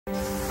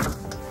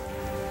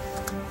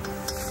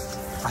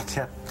I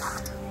kept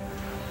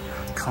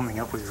coming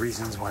up with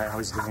reasons why I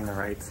was doing the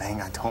right thing.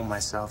 I told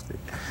myself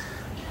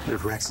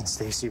that Rex and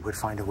Stacy would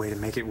find a way to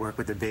make it work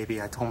with the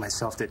baby. I told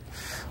myself that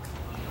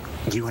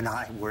you and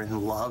I were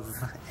in love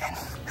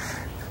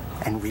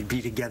and we'd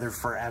be together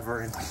forever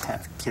and we'd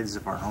have kids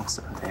of our own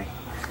someday.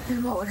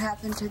 And what would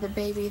happen to the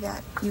baby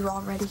that you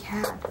already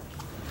had?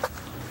 I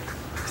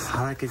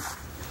thought I could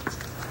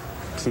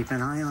keep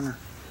an eye on her.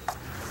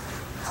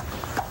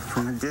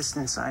 From a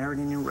distance, I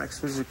already knew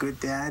Rex was a good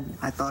dad.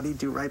 I thought he'd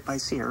do right by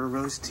Sierra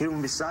Rose, too. And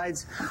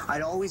besides,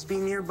 I'd always be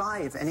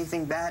nearby if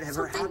anything bad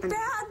ever happened. Something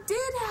bad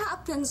did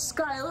happen,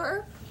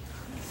 Skylar.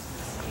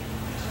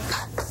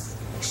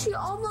 She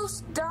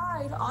almost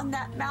died on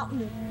that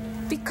mountain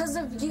because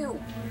of you.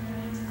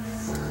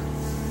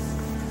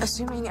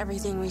 Assuming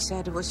everything we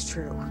said was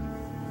true,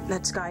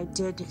 that Sky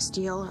did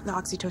steal the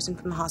oxytocin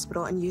from the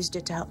hospital and used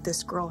it to help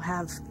this girl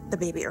have the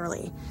baby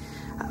early,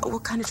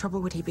 what kind of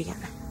trouble would he be in?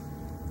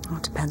 Well,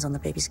 it depends on the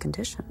baby's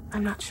condition.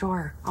 I'm not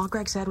sure. All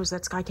Greg said was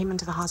that Sky came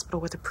into the hospital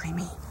with a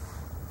preemie.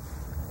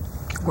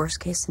 Worst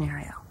case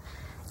scenario,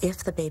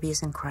 if the baby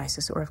is in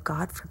crisis, or if,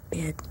 God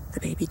forbid, the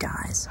baby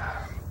dies,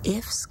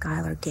 if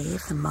Skylar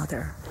gave the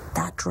mother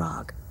that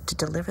drug to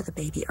deliver the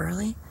baby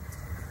early,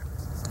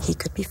 he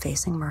could be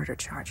facing murder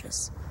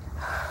charges.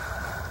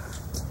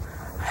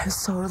 I was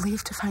so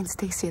relieved to find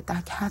Stacy at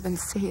that cabin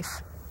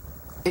safe.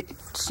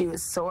 She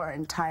was sore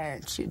and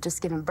tired. She had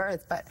just given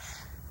birth, but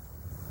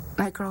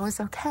my girl was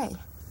okay.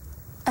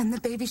 And the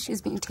baby she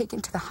was being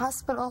taken to the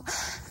hospital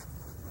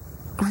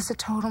was a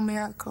total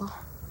miracle.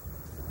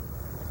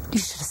 You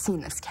should have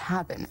seen this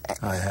cabin.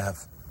 I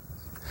have.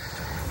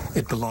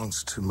 It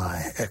belongs to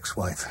my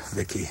ex-wife,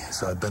 Vicky,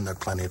 so I've been there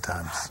plenty of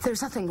times.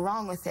 There's nothing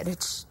wrong with it.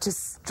 It's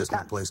just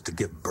no place to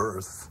give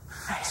birth.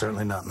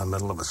 Certainly not in the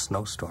middle of a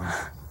snowstorm.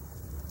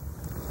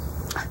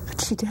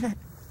 But she did it.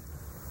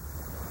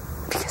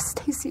 Because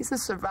Stacy's a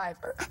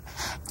survivor.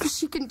 Because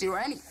she can do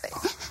anything.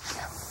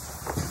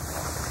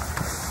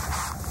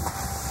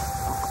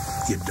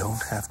 You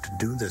don't have to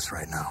do this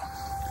right now.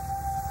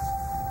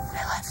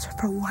 I left her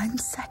for 1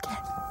 second.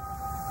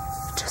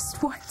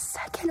 Just 1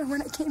 second, and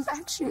when I came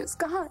back, she was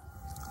gone.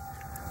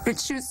 And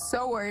she was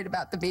so worried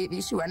about the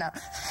baby, she went out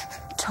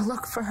to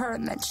look for her,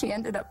 and then she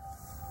ended up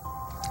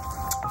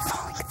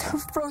falling through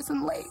a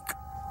frozen lake.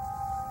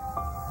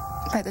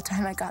 By the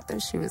time I got there,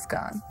 she was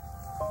gone.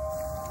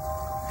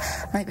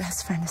 My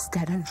best friend is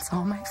dead, and it's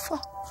all my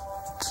fault.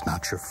 It's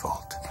not your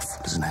fault.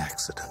 It was an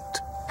accident.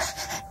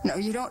 No,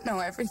 you don't know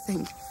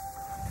everything.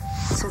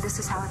 So this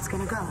is how it's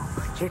gonna go.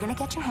 You're gonna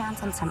get your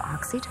hands on some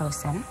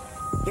oxytocin.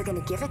 You're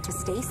gonna give it to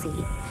Stacy.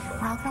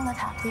 We're all gonna live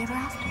happily ever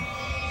after.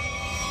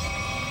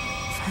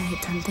 If I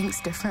had done things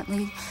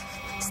differently,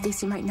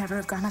 Stacy might never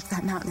have gone up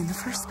that mountain in the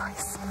first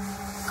place.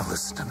 Now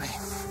listen to me.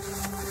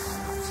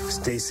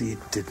 Stacy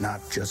did not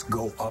just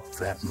go up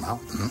that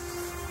mountain.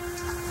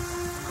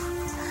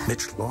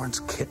 Mitch Lawrence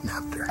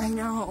kidnapped her. I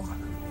know,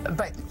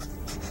 but...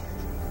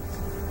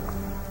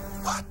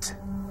 What?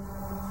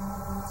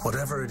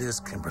 Whatever it is,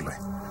 Kimberly,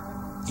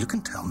 you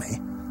can tell me.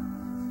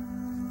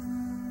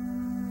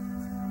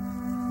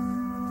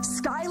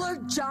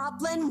 Skylar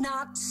Joplin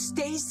knocked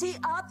Stacy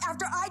up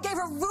after I gave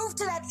her roof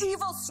to that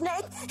evil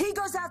snake. He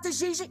goes after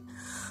Gigi.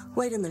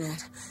 Wait a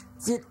minute.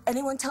 Did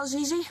anyone tell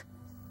Gigi?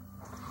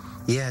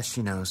 Yeah,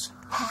 she knows.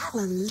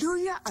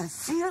 Hallelujah, I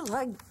feel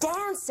like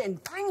dancing.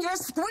 Bring your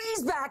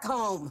squeeze back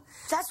home.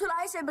 That's what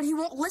I said, but he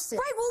won't listen.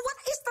 Right, well, what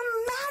is the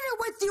matter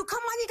with you?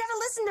 Come on, you gotta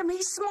listen to me.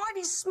 He's smart.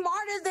 He's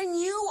smarter than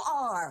you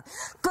are.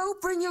 Go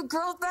bring your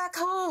girl back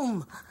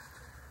home.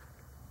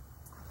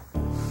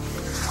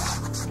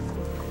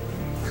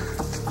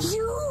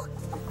 You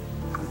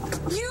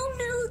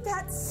knew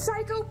that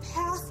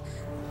psychopath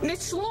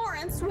Mitch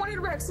Lawrence wanted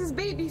Rex's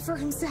baby for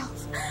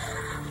himself.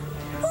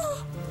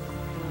 Oh,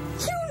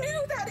 you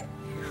knew that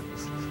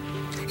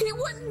he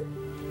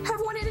wouldn't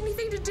have wanted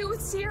anything to do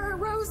with Sierra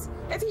Rose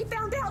if he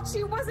found out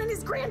she wasn't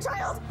his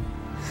grandchild.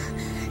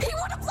 He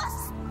would have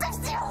left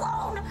Stacy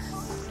alone.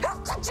 How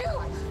could you?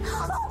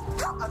 Oh,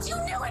 how could you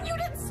knew and you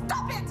didn't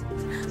stop it?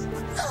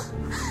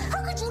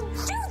 How could you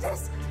do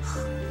this?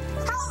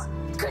 How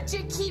could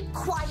you keep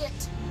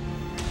quiet?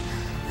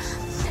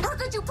 How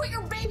could you put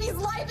your baby's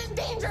life in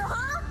danger,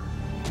 huh?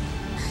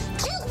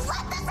 You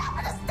let this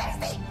happen to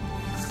Stacy!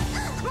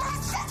 My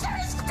sister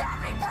is dead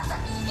because of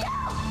you!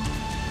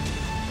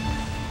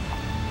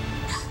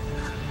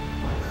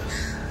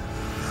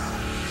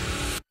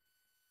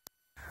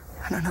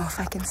 I don't know if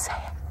I can say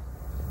it.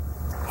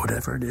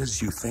 Whatever it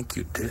is you think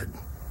you did,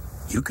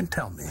 you can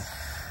tell me.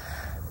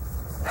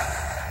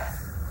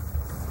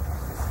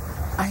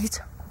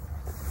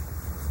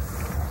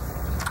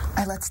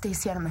 I let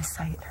Stacy out of my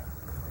sight.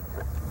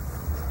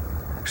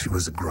 She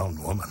was a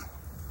grown woman.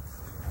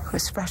 I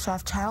was fresh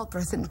off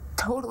childbirth and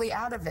totally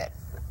out of it.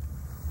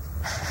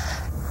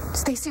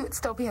 Stacy would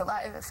still be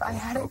alive if I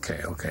had it.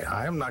 Okay.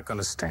 I am not going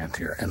to stand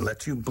here and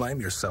let you blame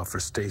yourself for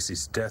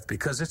Stacy's death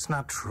because it's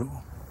not true.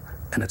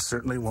 And it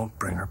certainly won't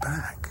bring her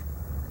back.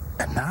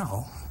 And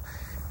now,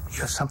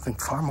 you have something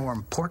far more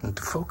important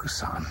to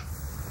focus on.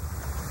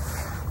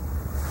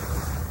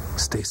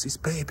 Stacy's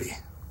baby.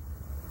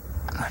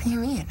 What do you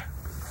mean?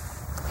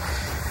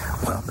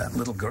 Well, that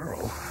little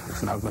girl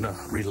is now going to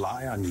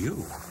rely on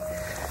you.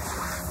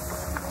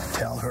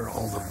 Tell her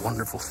all the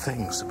wonderful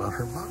things about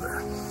her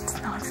mother.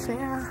 It's not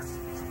fair.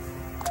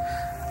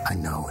 I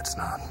know it's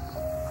not.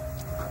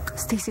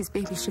 Stacy's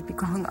baby should be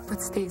growing up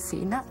with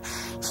Stacy, not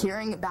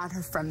hearing about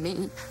her from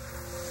me.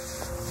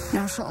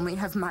 Now she'll only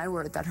have my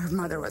word that her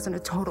mother wasn't a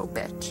total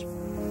bitch.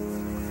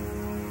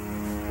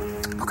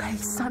 Okay,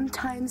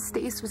 sometimes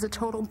Stace was a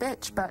total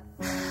bitch, but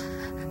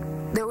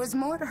there was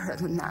more to her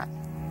than that.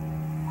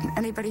 And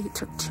anybody who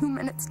took 2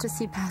 minutes to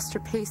see past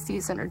her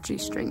pasties and her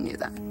G-string knew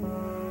that.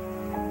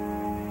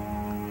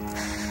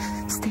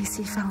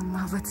 Stacy fell in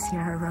love with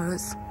Sierra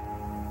Rose.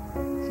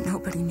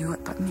 Nobody knew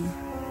it but me.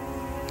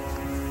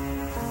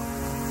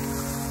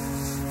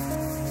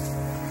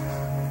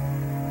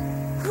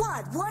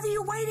 What are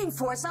you waiting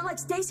for? It's not like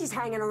Stacy's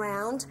hanging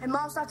around. And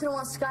Mom's not gonna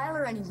want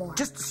Skylar anymore.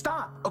 Just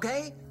stop,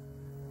 okay?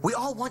 We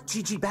all want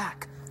Gigi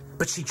back,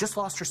 but she just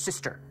lost her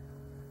sister.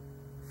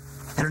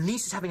 And her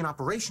niece is having an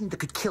operation that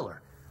could kill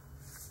her.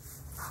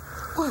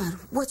 What?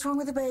 What's wrong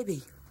with the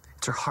baby?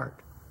 It's her heart.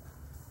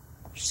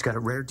 She's got a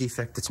rare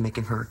defect that's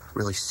making her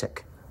really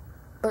sick.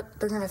 But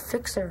they're gonna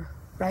fix her,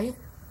 right?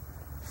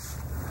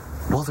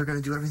 Well, they're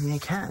gonna do everything they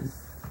can.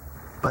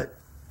 But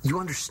you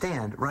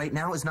understand, right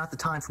now is not the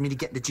time for me to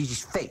get into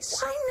Gigi's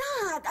face. Why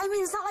not? I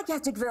mean, it's not like you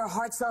have to give her a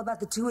hard sell about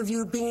the two of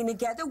you being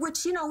together,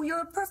 which, you know, you're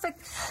a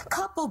perfect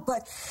couple,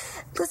 but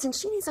listen,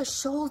 she needs a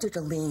shoulder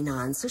to lean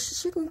on, so she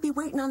shouldn't be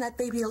waiting on that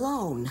baby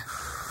alone.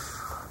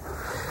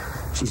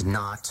 She's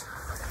not.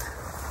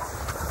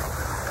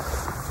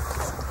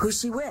 Who's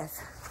she with?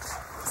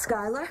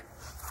 Skylar?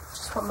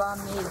 Just what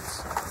Mom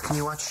needs. Can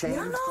you watch Shane?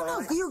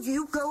 No.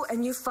 You go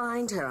and you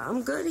find her.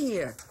 I'm good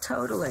here.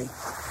 Totally.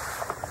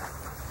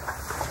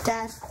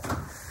 Dad,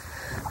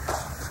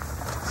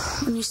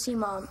 when you see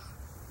Mom,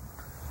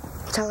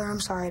 tell her I'm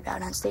sorry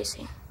about Aunt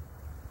Stacy.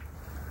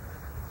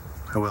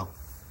 I will.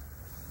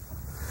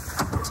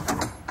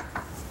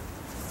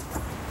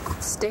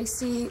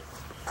 Stacy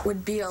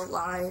would be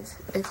alive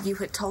if you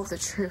had told the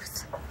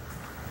truth.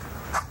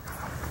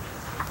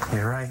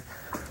 You're right.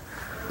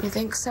 You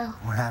think so?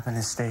 What happened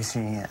to Stacy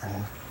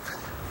and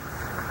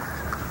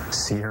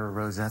Sierra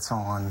Rose, that's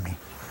all on me.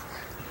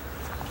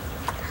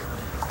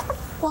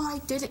 Why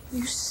didn't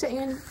you say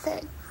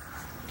anything?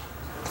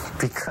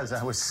 Because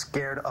I was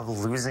scared of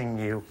losing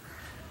you.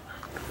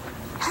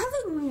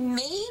 Having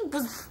me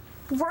was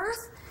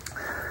worth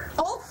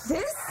all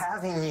this?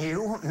 Having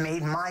you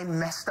made my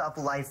messed up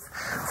life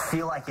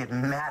feel like it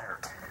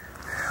mattered.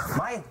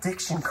 My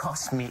addiction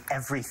cost me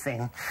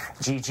everything,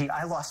 Gigi.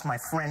 I lost my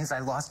friends. I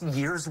lost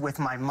years with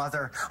my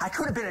mother. I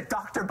could have been a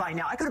doctor by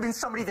now. I could have been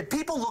somebody that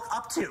people look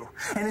up to.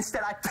 And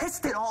instead, I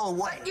pissed it all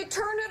away. You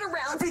turned it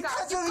around, Because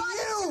Scott. of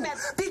you!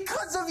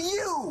 Because of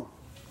you!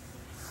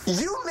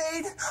 You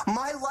made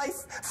my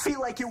life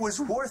feel like it was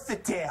worth a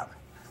damn.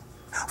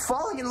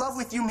 Falling in love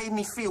with you made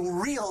me feel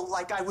real,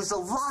 like I was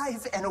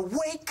alive and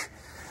awake,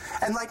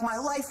 and like my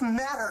life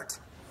mattered.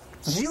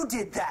 You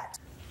did that.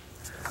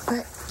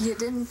 But you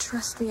didn't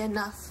trust me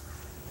enough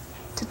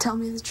to tell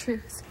me the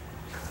truth.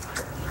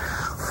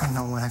 I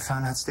know when I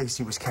found out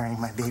Stacy was carrying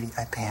my baby,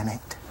 I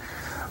panicked.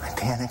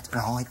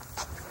 But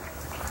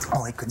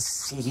all I could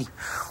see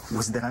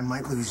was that I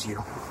might lose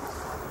you.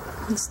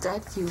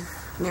 Instead, you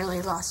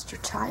nearly lost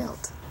your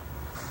child.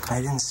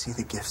 I didn't see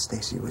the gift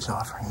Stacy was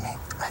offering me.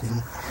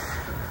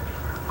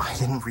 I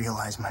didn't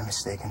realize my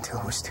mistake until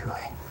it was too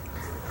late.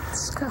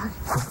 Sky.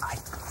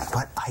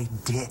 But I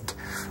did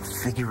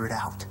figure it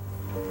out.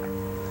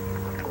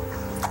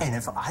 And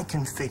if I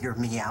can figure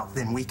me out,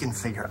 then we can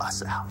figure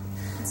us out.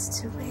 It's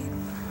too late.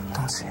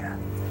 Don't say that.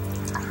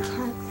 I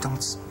can't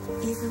Don't.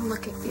 even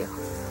look at you.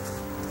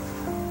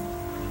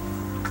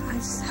 I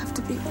just have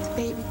to be with the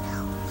baby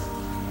now.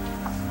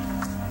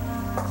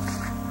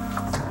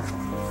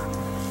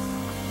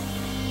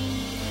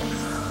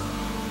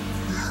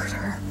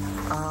 Murder?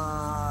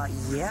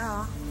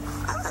 Yeah.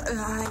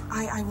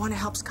 I want to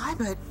help Sky,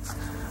 but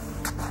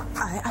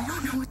I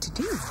don't know what to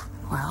do.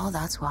 Well,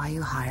 that's why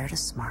you hired a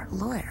smart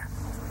lawyer.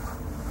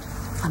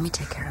 Let me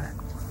take care of it.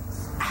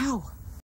 How?